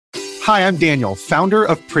Hi, I'm Daniel, founder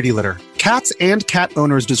of Pretty Litter. Cats and cat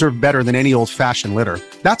owners deserve better than any old-fashioned litter.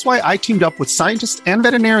 That's why I teamed up with scientists and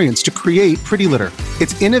veterinarians to create Pretty Litter.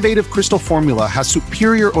 Its innovative crystal formula has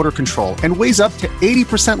superior odor control and weighs up to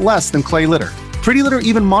 80% less than clay litter. Pretty Litter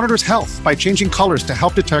even monitors health by changing colors to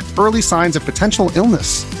help detect early signs of potential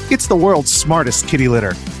illness. It's the world's smartest kitty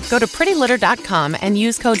litter. Go to prettylitter.com and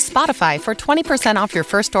use code SPOTIFY for 20% off your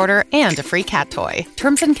first order and a free cat toy.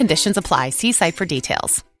 Terms and conditions apply. See site for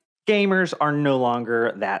details. Gamers are no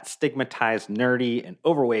longer that stigmatized, nerdy, and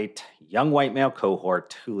overweight young white male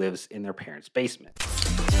cohort who lives in their parents' basement.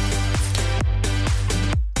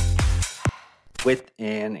 With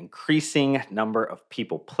an increasing number of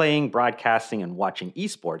people playing, broadcasting, and watching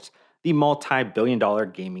esports, the multi-billion-dollar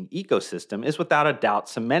gaming ecosystem is without a doubt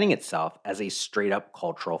cementing itself as a straight-up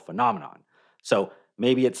cultural phenomenon. So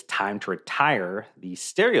maybe it's time to retire the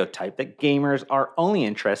stereotype that gamers are only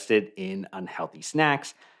interested in unhealthy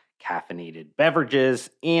snacks, caffeinated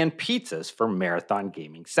beverages, and pizzas for marathon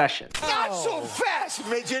gaming sessions. Not so fast,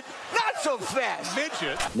 midget! Not so fast,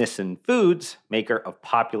 midget! Nissin Foods, maker of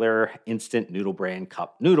popular instant noodle brand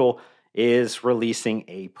Cup Noodle, is releasing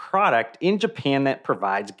a product in Japan that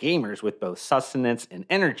provides gamers with both sustenance and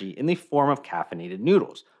energy in the form of caffeinated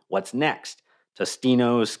noodles. What's next?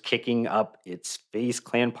 Tostino's kicking up its FaZe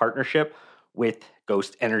Clan partnership with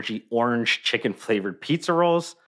Ghost Energy orange chicken-flavored pizza rolls?